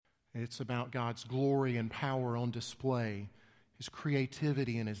It's about God's glory and power on display, His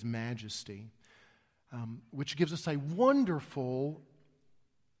creativity and His majesty, which gives us a wonderful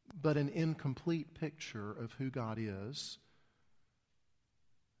but an incomplete picture of who God is.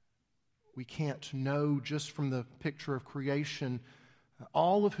 We can't know just from the picture of creation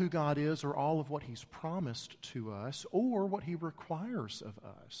all of who God is or all of what He's promised to us or what He requires of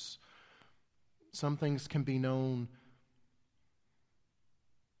us. Some things can be known,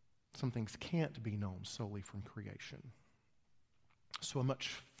 some things can't be known solely from creation. So a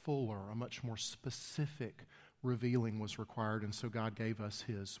much fuller, a much more specific revealing was required, and so God gave us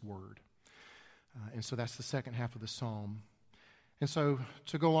His Word. And so that's the second half of the psalm. And so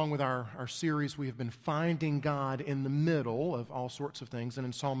to go along with our series, we have been finding God in the middle of all sorts of things. And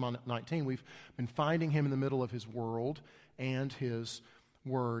in Psalm 19, we've been finding Him in the middle of His world and His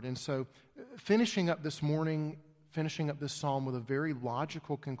Word. And so finishing up this psalm with a very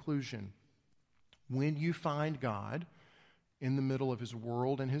logical conclusion. When you find God in the middle of His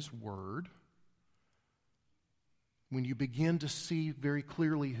world and His Word, when you begin to see very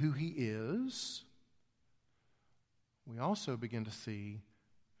clearly who He is, we also begin to see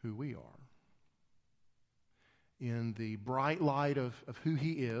who we are. In the bright light of who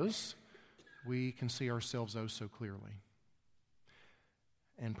He is, we can see ourselves oh so clearly.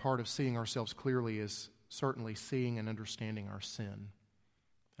 And part of seeing ourselves clearly is certainly seeing and understanding our sin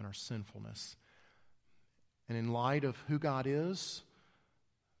and our sinfulness. And in light of who God is,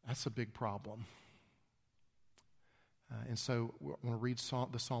 that's a big problem. And so I want to read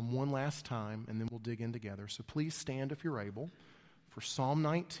the psalm one last time, and then we'll dig in together. So please stand if you're able for Psalm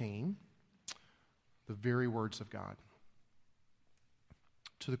 19, the very words of God.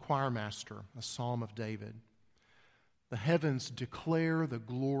 To the choir master, a psalm of David. The heavens declare the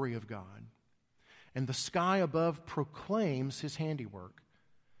glory of God, and the sky above proclaims His handiwork.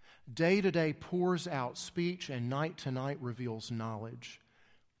 Day to day pours out speech, and night to night reveals knowledge.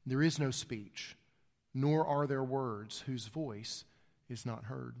 There is no speech, nor are there words whose voice is not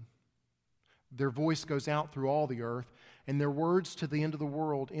heard. Their voice goes out through all the earth, and their words to the end of the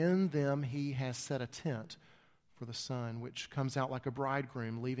world. In them He has set a tent for the sun, which comes out like a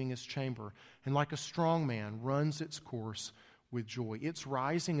bridegroom leaving his chamber, and like a strong man runs its course with joy. Its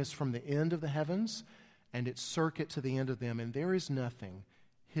rising is from the end of the heavens, and its circuit to the end of them, and there is nothing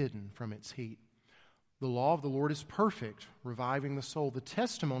hidden from its heat. The law of the Lord is perfect, reviving the soul. The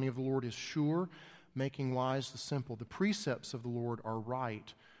testimony of the Lord is sure, making wise the simple. The precepts of the Lord are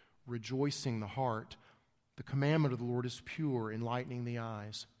right, rejoicing the heart. The commandment of the Lord is pure, enlightening the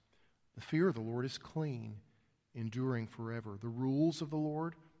eyes. The fear of the Lord is clean, enduring forever. The rules of the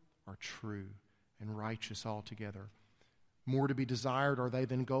Lord are true and righteous altogether. More to be desired are they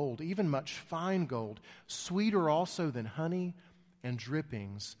than gold, even much fine gold, sweeter also than honey and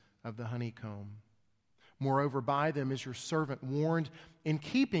drippings of the honeycomb. Moreover, by them is your servant warned. In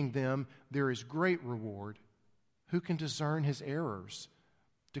keeping them, there is great reward. Who can discern his errors?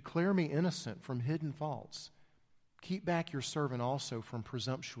 Declare me innocent from hidden faults. Keep back your servant also from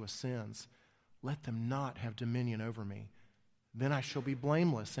presumptuous sins. Let them not have dominion over me. Then I shall be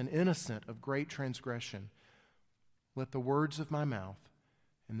blameless and innocent of great transgression. Let the words of my mouth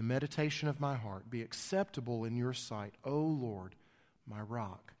and the meditation of my heart be acceptable in your sight, O Lord, my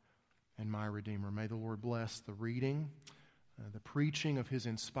rock and my Redeemer. May the Lord bless the reading, the preaching of His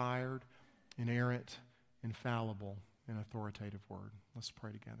inspired, inerrant, infallible, and authoritative word. Let's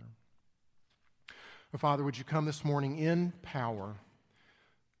pray together. Oh, Father, would you come this morning in power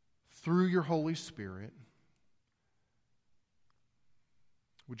through your Holy Spirit?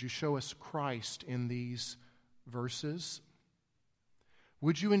 Would you show us Christ in these verses?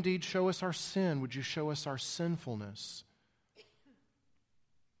 Would you indeed show us our sin? Would you show us our sinfulness?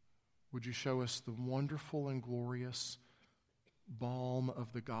 Would you show us the wonderful and glorious balm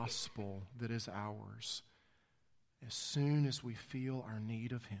of the gospel that is ours as soon as we feel our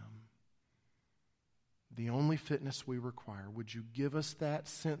need of Him? The only fitness we require. Would you give us that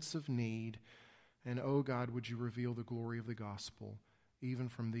sense of need? And, oh God, would you reveal the glory of the gospel even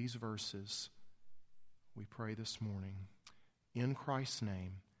from these verses? We pray this morning. In Christ's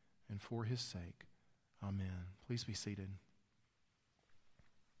name and for His sake. Amen. Please be seated.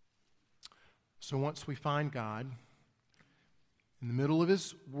 So once we find God in the middle of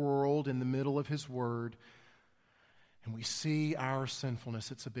His world, in the middle of His Word, and we see our sinfulness,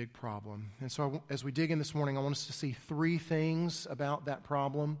 it's a big problem. And so as we dig in this morning, I want us to see three things about that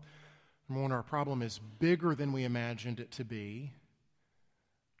problem. Number one, our problem is bigger than we imagined it to be.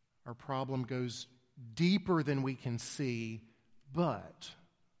 Our problem goes deeper than we can see, but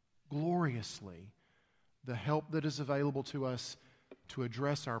gloriously, the help that is available to us to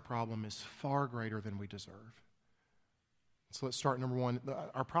address our problem is far greater than we deserve. So let's start number one.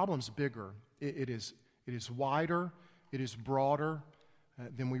 Our problem's bigger. It is wider. It is broader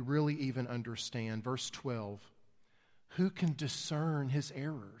than we really even understand. Verse 12, who can discern his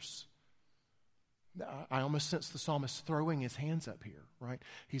errors? I almost sense the psalmist throwing his hands up here, right?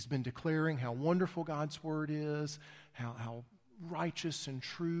 He's been declaring how wonderful God's word is, how righteous and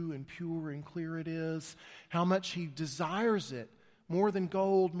true and pure and clear it is, how much he desires it, more than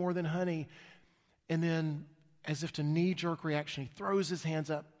gold, more than honey. And then, as if to knee-jerk reaction, he throws his hands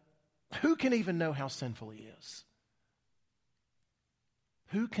up. Who can even know how sinful he is?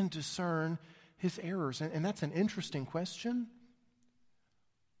 Who can discern his errors? And that's an interesting question.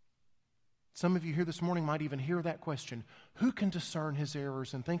 Some of you here this morning might even hear that question. Who can discern his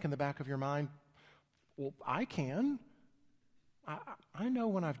errors? And think in the back of your mind, well, I can. I know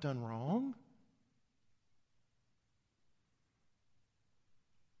when I've done wrong.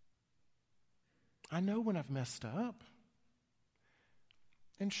 I know when I've messed up.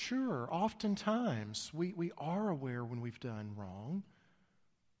 And sure, oftentimes we are aware when we've done wrong.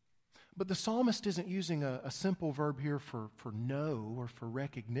 But the psalmist isn't using a simple verb here for know or for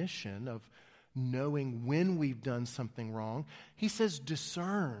recognition of knowing when we've done something wrong. He says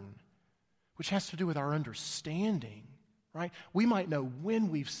discern, which has to do with our understanding, right? We might know when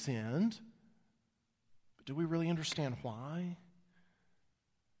we've sinned, but do we really understand why?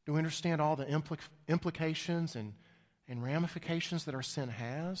 Do we understand all the implications and ramifications that our sin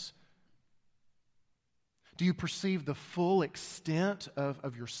has? Do you perceive the full extent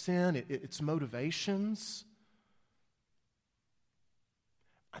of your sin, its motivations?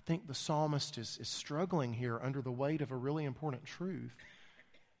 I think the psalmist is struggling here under the weight of a really important truth,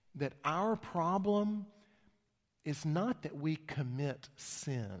 that our problem is not that we commit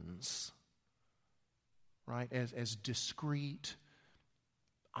sins, right, as discrete,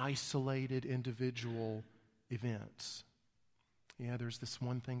 isolated individual events. Yeah, there's this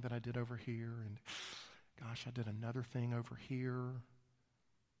one thing that I did over here, and gosh, I did another thing over here.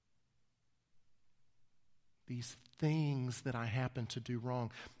 These things that I happen to do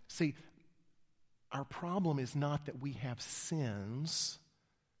wrong. See, our problem is not that we have sins,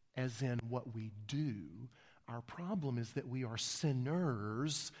 as in what we do. Our problem is that we are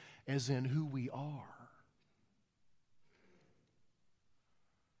sinners, as in who we are.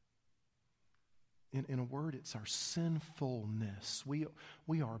 In a word, it's our sinfulness. We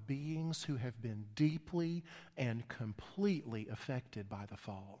are beings who have been deeply and completely affected by the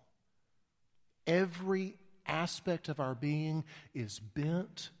fall. Every aspect of our being is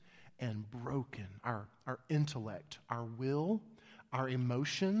bent and broken. Our intellect, our will, our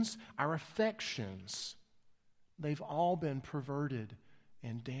emotions, our affections, they've all been perverted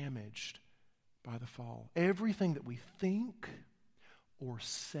and damaged by the fall. Everything that we think or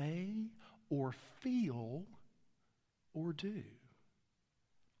say or feel or do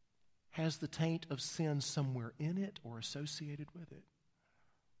has the taint of sin somewhere in it or associated with it.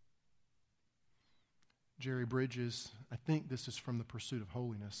 Jerry Bridges, I think this is from The Pursuit of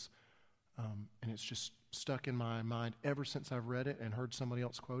Holiness, and it's just stuck in my mind ever since I've read it and heard somebody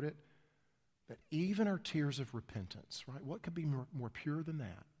else quote it, that even our tears of repentance, right? What could be more pure than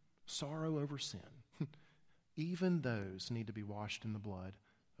that? Sorrow over sin. Even those need to be washed in the blood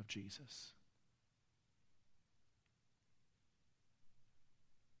of Jesus.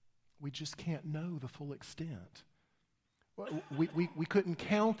 We just can't know the full extent. We couldn't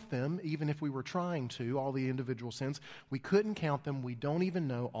count them, even if we were trying to, all the individual sins. We couldn't count them. We don't even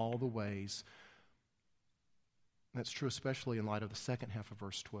know all the ways. That's true especially in light of the second half of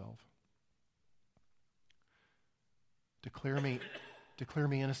verse 12. Declare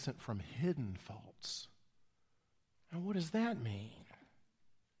me innocent from hidden faults. Now, what does that mean?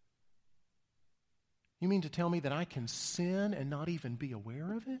 You mean to tell me that I can sin and not even be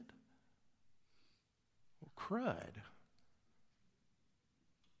aware of it? Well, crud.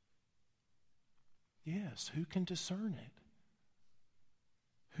 Yes, who can discern it?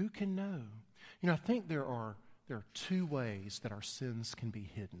 Who can know? You know, I think there are two ways that our sins can be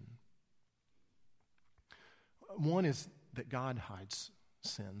hidden. One is that God hides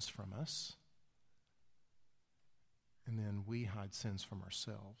sins from us, and then we hide sins from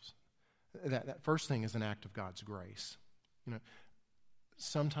ourselves. That first thing is an act of God's grace. You know,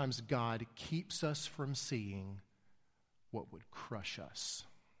 sometimes God keeps us from seeing what would crush us.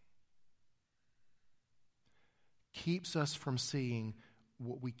 Keeps us from seeing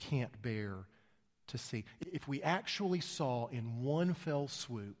what we can't bear to see. If we actually saw in one fell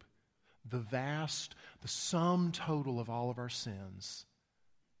swoop the sum total of all of our sins,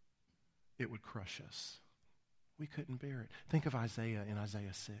 it would crush us. We couldn't bear it. Think of Isaiah in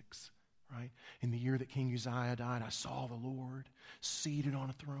Isaiah 6, right? In the year that King Uzziah died, I saw the Lord seated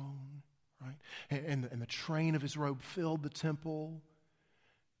on a throne, right? And the train of his robe filled the temple,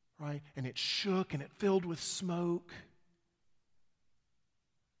 right? And it shook and it filled with smoke.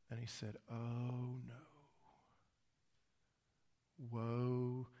 And he said, oh no,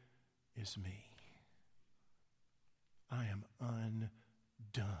 woe is me. I am undone.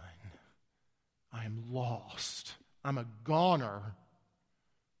 I am lost. I'm a goner.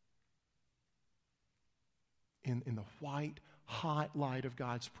 In the white, hot light of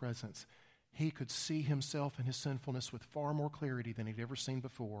God's presence, he could see himself and his sinfulness with far more clarity than he'd ever seen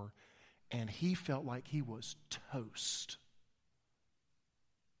before, and he felt like he was toast.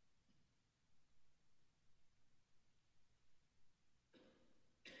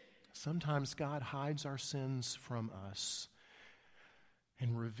 Sometimes God hides our sins from us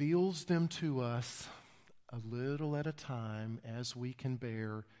and reveals them to us a little at a time as we can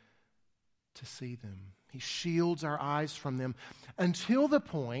bear to see them. He shields our eyes from them until the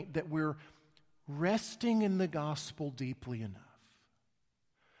point that we're resting in the gospel deeply enough,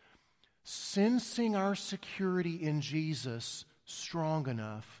 sensing our security in Jesus strong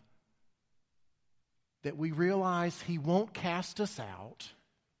enough that we realize He won't cast us out.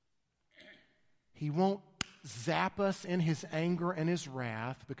 He won't zap us in His anger and His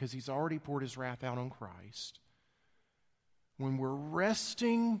wrath because He's already poured His wrath out on Christ. When we're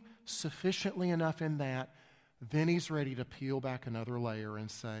resting sufficiently enough in that, then He's ready to peel back another layer and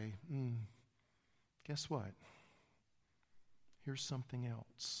say, guess what? Here's something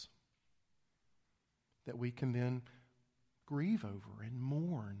else that we can then grieve over and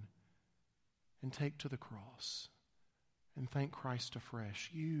mourn and take to the cross and thank Christ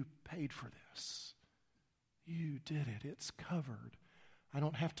afresh. You paid for this. You did it. It's covered. I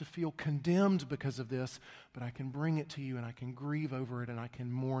don't have to feel condemned because of this, but I can bring it to you and I can grieve over it and I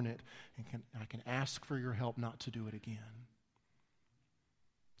can mourn it and I can ask for your help not to do it again.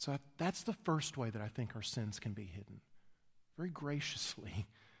 So that's the first way that I think our sins can be hidden, very graciously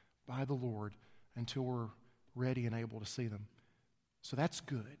by the Lord until we're ready and able to see them. So that's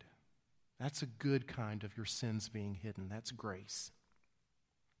good. That's a good kind of your sins being hidden. That's grace.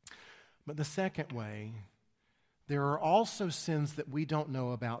 But the second way, there are also sins that we don't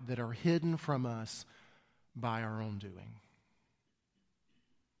know about that are hidden from us by our own doing.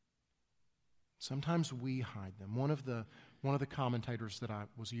 Sometimes we hide them. One of the commentators that I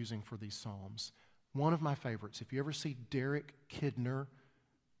was using for these Psalms, one of my favorites, if you ever see Derek Kidner,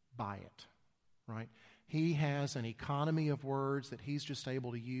 buy it, right? He has an economy of words that he's just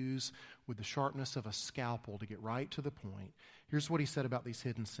able to use with the sharpness of a scalpel to get right to the point. Here's what he said about these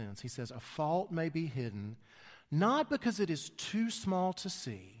hidden sins. He says, a fault may be hidden not because it is too small to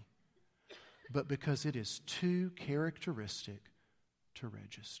see, but because it is too characteristic to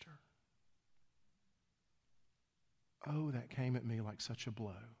register. Oh, that came at me like such a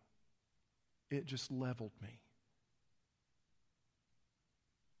blow. It just leveled me.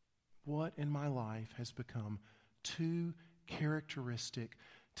 What in my life has become too characteristic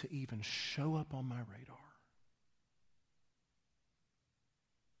to even show up on my radar?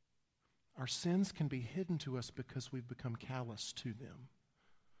 Our sins can be hidden to us because we've become callous to them.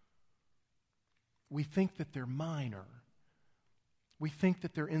 We think that they're minor. We think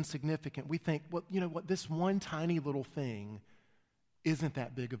that they're insignificant. We think, well, you know what, this one tiny little thing isn't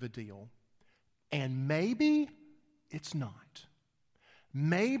that big of a deal. And maybe it's not.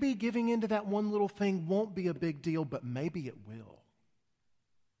 Maybe giving into that one little thing won't be a big deal, but maybe it will.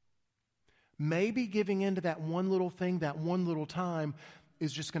 Maybe giving into that one little thing, that one little time,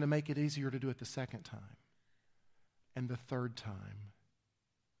 is just going to make it easier to do it the second time and the third time.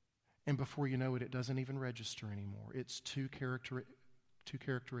 And before you know it, it doesn't even register anymore. It's too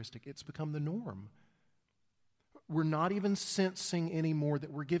characteristic. It's become the norm. We're not even sensing anymore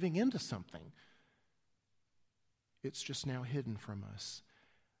that we're giving into something. It's just now hidden from us.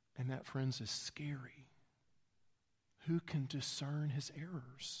 And that, friends, is scary. Who can discern his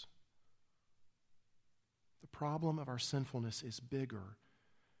errors? The problem of our sinfulness is bigger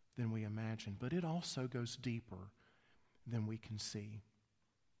than we imagine, but it also goes deeper than we can see.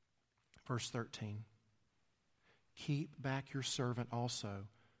 Verse 13, keep back your servant also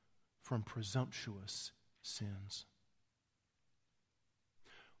from presumptuous sins.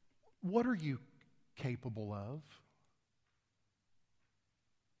 What are you capable of?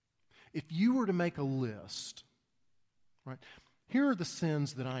 If you were to make a list, right, here are the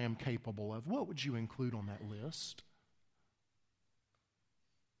sins that I am capable of, what would you include on that list?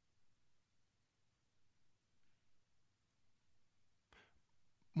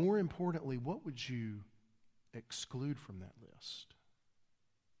 More importantly, what would you exclude from that list?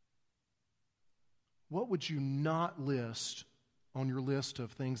 What would you not list on your list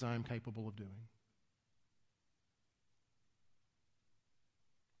of things I am capable of doing?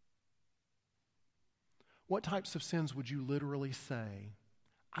 What types of sins would you literally say,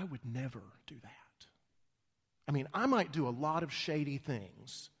 I would never do that? I mean, I might do a lot of shady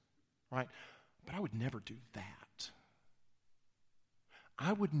things, right? But I would never do that.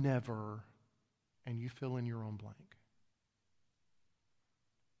 I would never, and you fill in your own blank.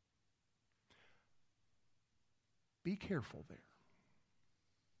 Be careful there.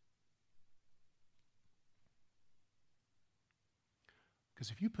 Because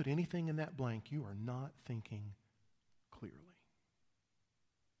if you put anything in that blank, you are not thinking clearly.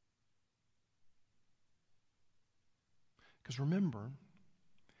 Because remember,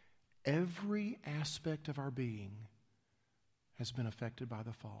 every aspect of our being has been affected by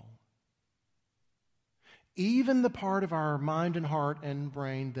the fall. Even the part of our mind and heart and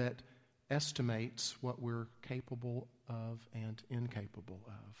brain that estimates what we're capable of and incapable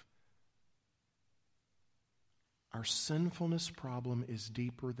of. Our sinfulness problem is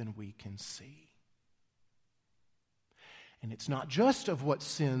deeper than we can see. And it's not just of what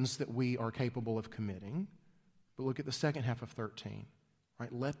sins that we are capable of committing, but look at the second half of 13.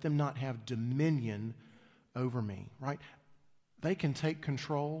 Right? Let them not have dominion over me. Right? They can take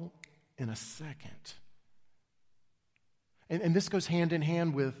control in a second. And this goes hand in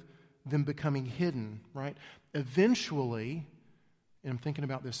hand with them becoming hidden, right? Eventually, and I'm thinking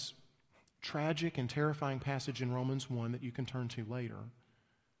about this tragic and terrifying passage in Romans 1 that you can turn to later.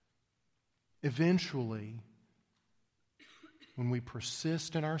 Eventually, when we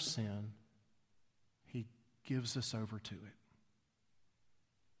persist in our sin, He gives us over to it.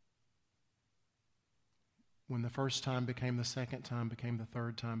 When the first time became the second time, became the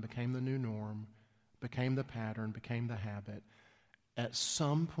third time, became the new norm, became the pattern, became the habit, at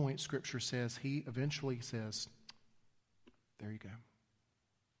some point, Scripture says, He eventually says, there you go.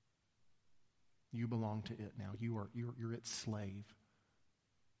 You belong to it now. You're its slave.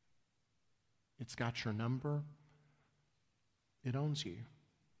 It's got your number. It owns you.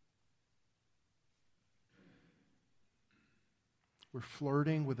 We're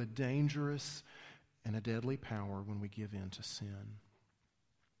flirting with a dangerous and a deadly power when we give in to sin.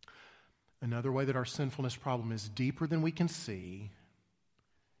 Another way that our sinfulness problem is deeper than we can see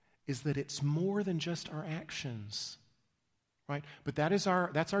is that it's more than just our actions. Right? But that's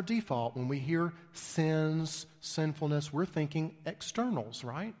our default. When we hear sins, sinfulness, we're thinking externals,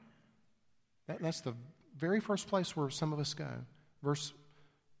 right? That's the very first place where some of us go. Verse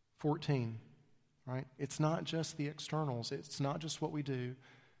 14, right? It's not just the externals. It's not just what we do.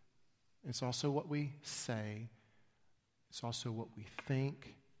 It's also what we say. It's also what we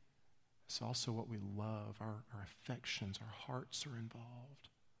think. It's also what we love. Our affections, our hearts are involved.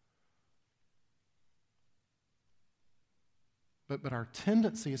 But our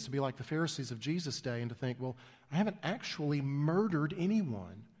tendency is to be like the Pharisees of Jesus' day and to think, well, I haven't actually murdered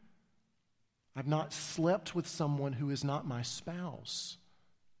anyone. I've not slept with someone who is not my spouse.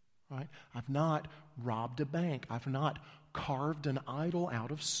 Right? I've not robbed a bank. I've not carved an idol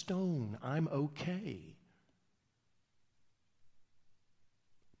out of stone. I'm okay.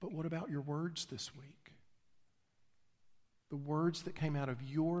 But what about your words this week? The words that came out of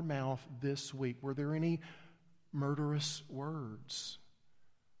your mouth this week, were there any murderous words?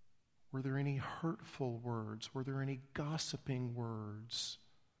 Were there any hurtful words? Were there any gossiping words?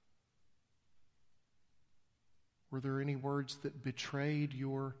 Were there any words that betrayed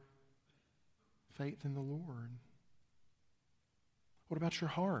your faith in the Lord? What about your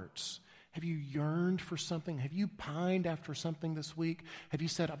hearts? Have you yearned for something? Have you pined after something this week? Have you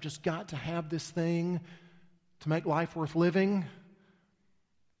said, I've just got to have this thing to make life worth living?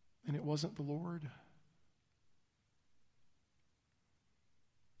 And it wasn't the Lord?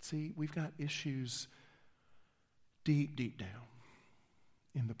 See, we've got issues deep, deep down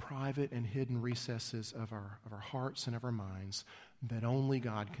in the private and hidden recesses of our hearts and of our minds that only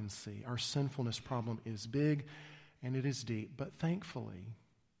God can see. Our sinfulness problem is big and it is deep, but thankfully,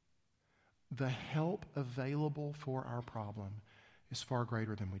 the help available for our problem is far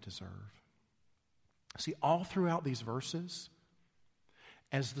greater than we deserve. See, all throughout these verses,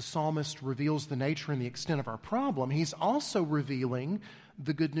 as the psalmist reveals the nature and the extent of our problem, he's also revealing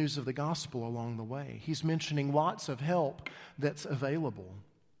the good news of the gospel along the way. He's mentioning lots of help that's available.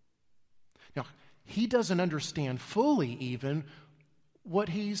 Now, he doesn't understand fully even what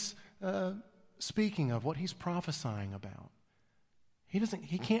he's speaking of, what he's prophesying about.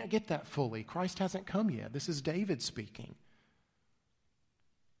 He can't get that fully. Christ hasn't come yet. This is David speaking.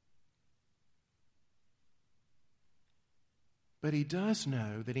 But he does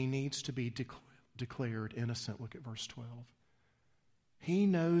know that he needs to be declared innocent. Look at verse 12. He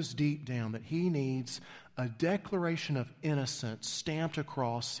knows deep down that he needs a declaration of innocence stamped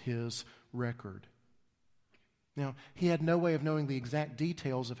across his record. Now, he had no way of knowing the exact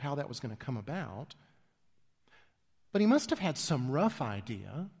details of how that was going to come about, but he must have had some rough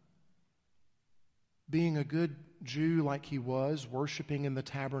idea. Being a good Jew like he was, worshiping in the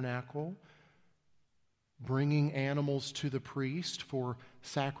tabernacle, bringing animals to the priest for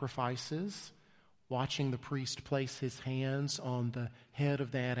sacrifices, watching the priest place his hands on the head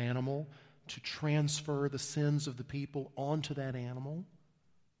of that animal to transfer the sins of the people onto that animal,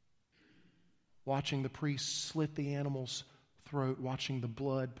 watching the priest slit the animal's throat, watching the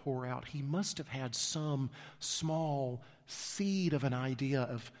blood pour out. He must have had some small seed of an idea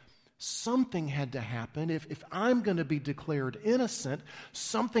of something had to happen. If I'm going to be declared innocent,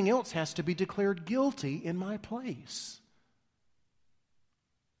 something else has to be declared guilty in my place.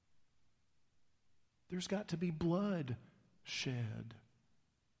 There's got to be blood shed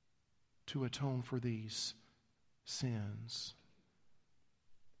to atone for these sins.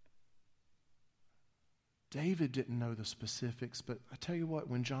 David didn't know the specifics, but I tell you what,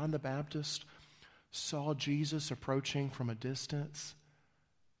 when John the Baptist saw Jesus approaching from a distance,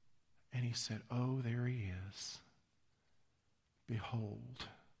 and he said, "Oh, there he is. Behold,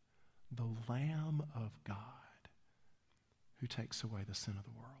 the Lamb of God who takes away the sin of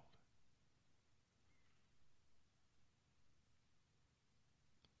the world."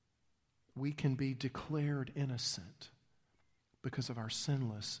 We can be declared innocent because of our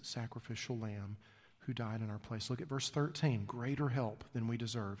sinless sacrificial Lamb who died in our place. Look at verse 13. Greater help than we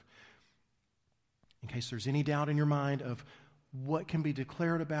deserve. In case there's any doubt in your mind of what can be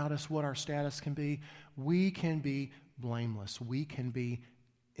declared about us, what our status can be, we can be blameless. We can be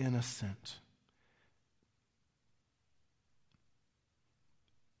innocent.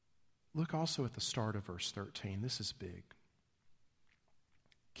 Look also at the start of verse 13. This is big.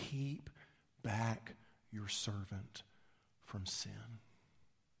 Keep back your servant from sin.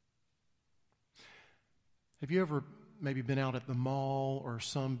 Have you ever maybe been out at the mall or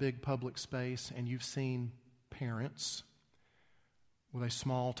some big public space and you've seen parents with a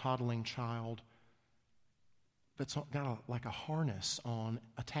small toddling child that's got like a harness on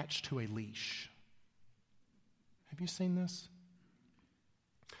attached to a leash? Have you seen this?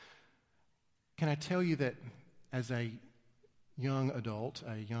 Can I tell you that as a young adult,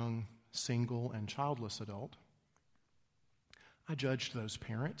 a young single and childless adult, I judged those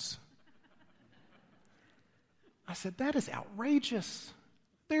parents. I said, that is outrageous.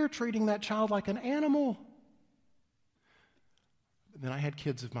 They're treating that child like an animal. Then I had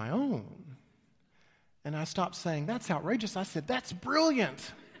kids of my own. And I stopped saying, that's outrageous. I said, that's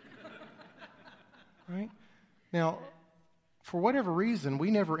brilliant. Right? Now, for whatever reason, we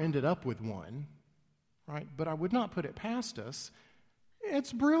never ended up with one. Right? But I would not put it past us.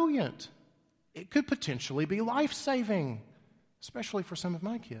 It's brilliant. It could potentially be life-saving, especially for some of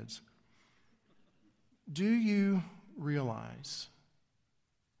my kids. Do you realize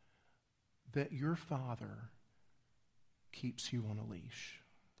that your Father keeps you on a leash?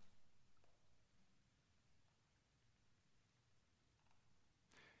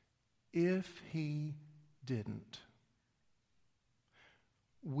 If he didn't,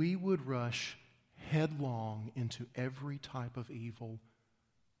 we would rush headlong into every type of evil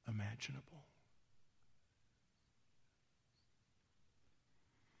imaginable.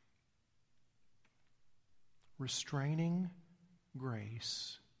 Restraining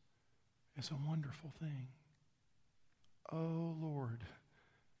grace is a wonderful thing. Oh, Lord,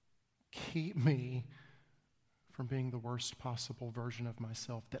 keep me from being the worst possible version of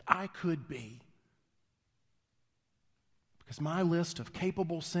myself that I could be. Because my list of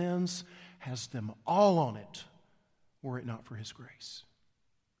capable sins has them all on it, were it not for his grace.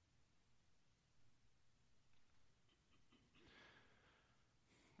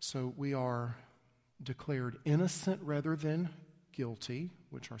 So we are declared innocent rather than guilty,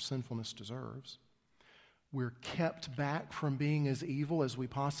 which our sinfulness deserves. We're kept back from being as evil as we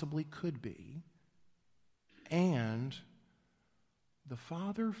possibly could be. And the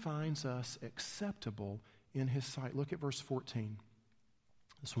Father finds us acceptable in his sight. Look at verse 14.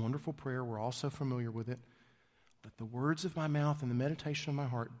 This wonderful prayer, we're all so familiar with it. Let the words of my mouth and the meditation of my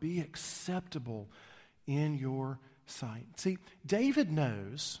heart be acceptable in your sight. See, David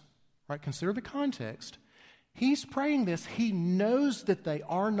knows, right? Consider the context. He's praying this. He knows that they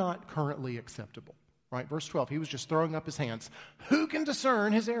are not currently acceptable, right? Verse 12, he was just throwing up his hands. Who can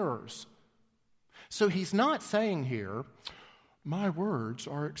discern his errors? So he's not saying here, my words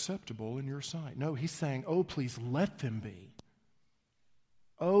are acceptable in your sight. No, he's saying, oh, please let them be.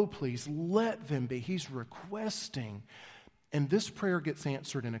 Oh, please, let them be. He's requesting. And this prayer gets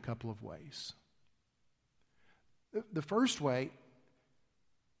answered in a couple of ways. The first way,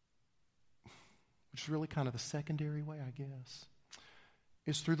 which is really kind of the secondary way, I guess,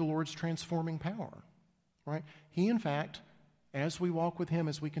 is through the Lord's transforming power, right? He, in fact, as we walk with Him,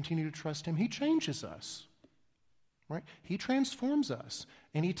 as we continue to trust Him, He changes us, right? He transforms us,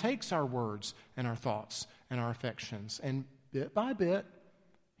 and He takes our words and our thoughts and our affections, and bit by bit,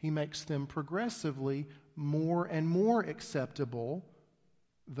 He makes them progressively more and more acceptable,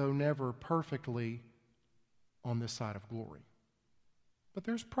 though never perfectly on this side of glory. But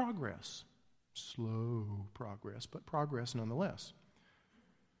there's progress. Slow progress, but progress nonetheless.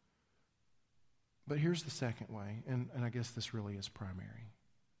 But here's the second way, and I guess this really is primary.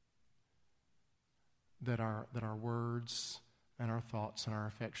 That our words and our thoughts and our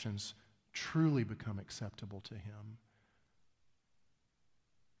affections truly become acceptable to Him.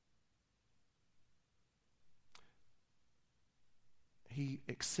 He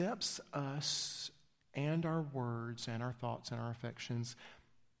accepts us and our words and our thoughts and our affections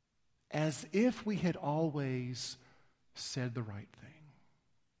as if we had always said the right thing.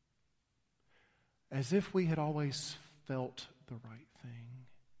 As if we had always felt the right thing.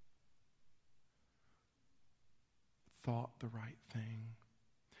 Thought the right thing.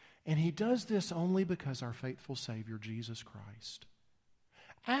 And He does this only because our faithful Savior, Jesus Christ,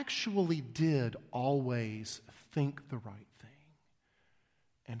 actually did always think the right thing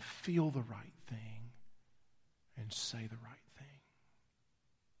and feel the right thing and say the right thing.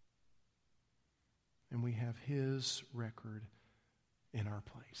 And we have His record in our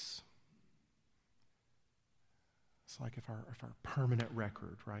place. It's like if our permanent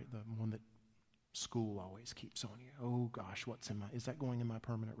record, right, the one that school always keeps on you. Oh gosh, is that going in my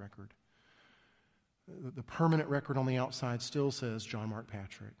permanent record? The permanent record on the outside still says John Mark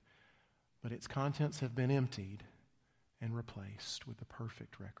Patrick, but its contents have been emptied and replaced with the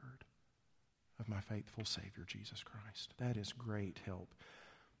perfect record of my faithful Savior, Jesus Christ. That is great help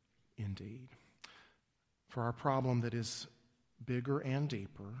indeed. For our problem that is bigger and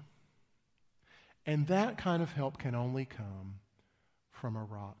deeper, and that kind of help can only come from a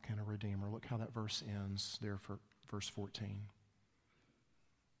rock and a redeemer. Look how that verse ends there for verse 14.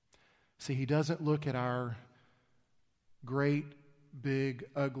 See, He doesn't look at our great, big,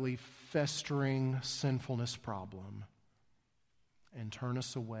 ugly, festering sinfulness problem and turn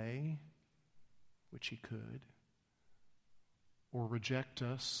us away, which He could, or reject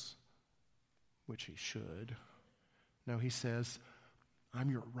us, which He should. No, He says,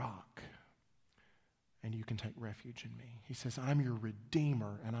 I'm your rock, and you can take refuge in me. He says, I'm your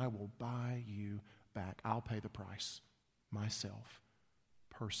redeemer, and I will buy you back. I'll pay the price myself,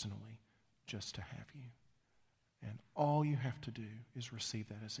 personally, just to have you. And all you have to do is receive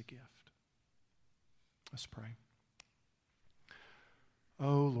that as a gift. Let's pray.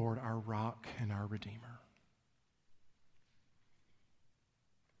 Oh, Lord, our rock and our redeemer.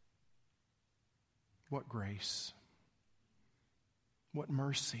 What grace. What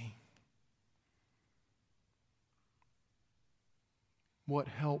mercy. What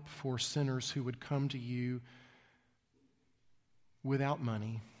help for sinners who would come to you without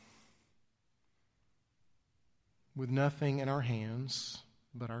money, with nothing in our hands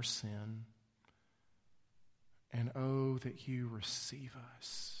but our sin. And oh, that you receive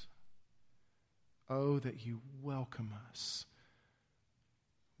us. Oh, that you welcome us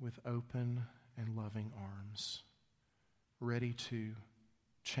with open and loving arms, ready to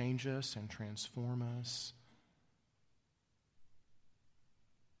change us and transform us,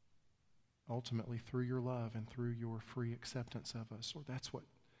 ultimately through your love and through your free acceptance of us. Lord, that's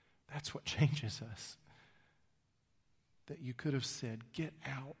what changes us. That you could have said, get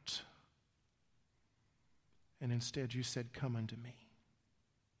out. And instead you said, come unto me.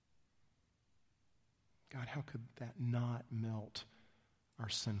 God, how could that not melt our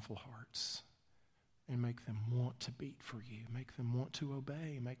sinful hearts and make them want to beat for you, make them want to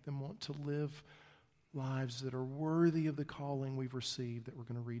obey, make them want to live lives that are worthy of the calling we've received that we're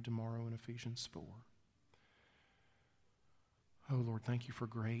going to read tomorrow in Ephesians 4. Oh, Lord, thank you for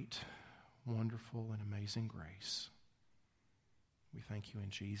great, wonderful, and amazing grace. We thank you in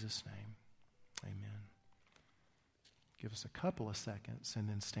Jesus' name. Amen. Give us a couple of seconds and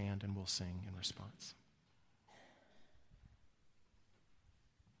then stand and we'll sing in response.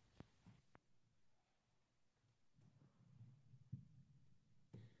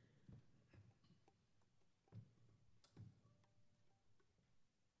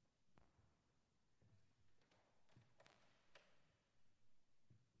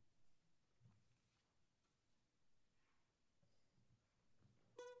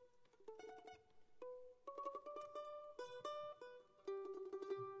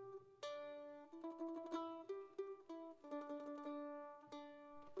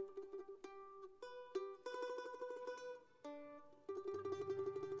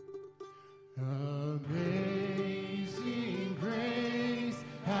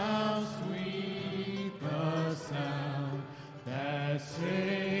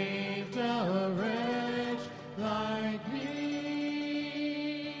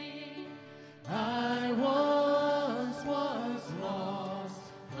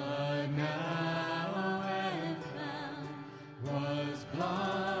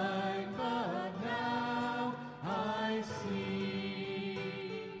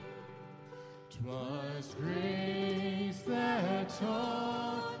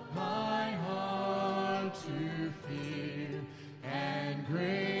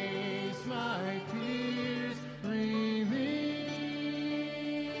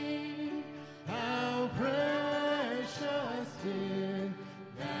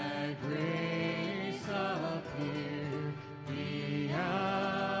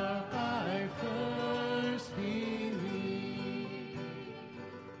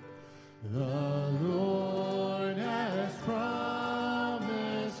 The Lord has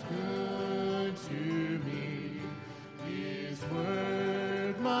promised good to me. His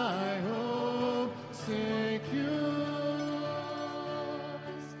word my hope secures.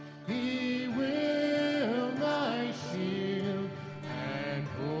 He will my shield and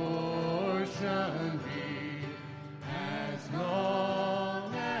portion be as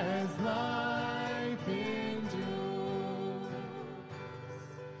long as life endures.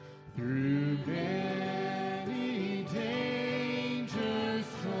 Through many dangers,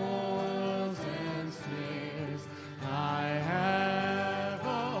 toils, and snares, I have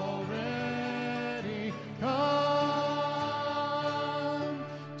already come.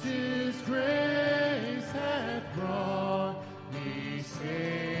 'Tis grace hath brought me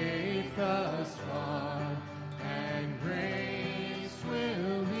safe thus far, and grace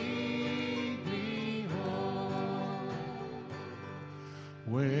will lead me home.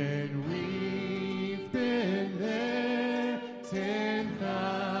 When we've been there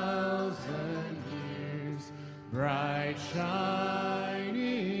 10,000 years, bright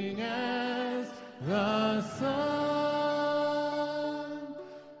shining as the sun,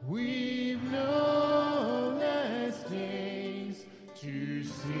 we've no less days to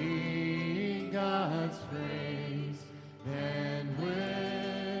sing God's praise than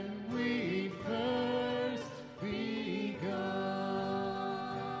when we first begun.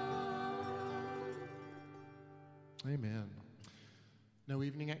 Amen. No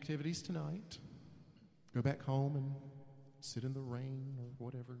evening activities tonight. Go back home and sit in the rain or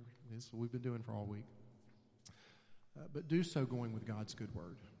whatever it is we've been doing for all week. But do so going with God's good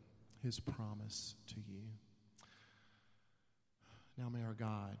word, his promise to you. Now may our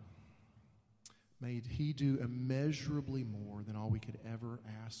God, may he do immeasurably more than all we could ever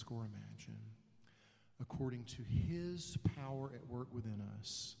ask or imagine, according to his power at work within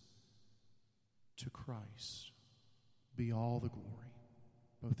us. To Christ be all the glory,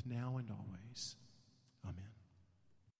 both now and always. Amen.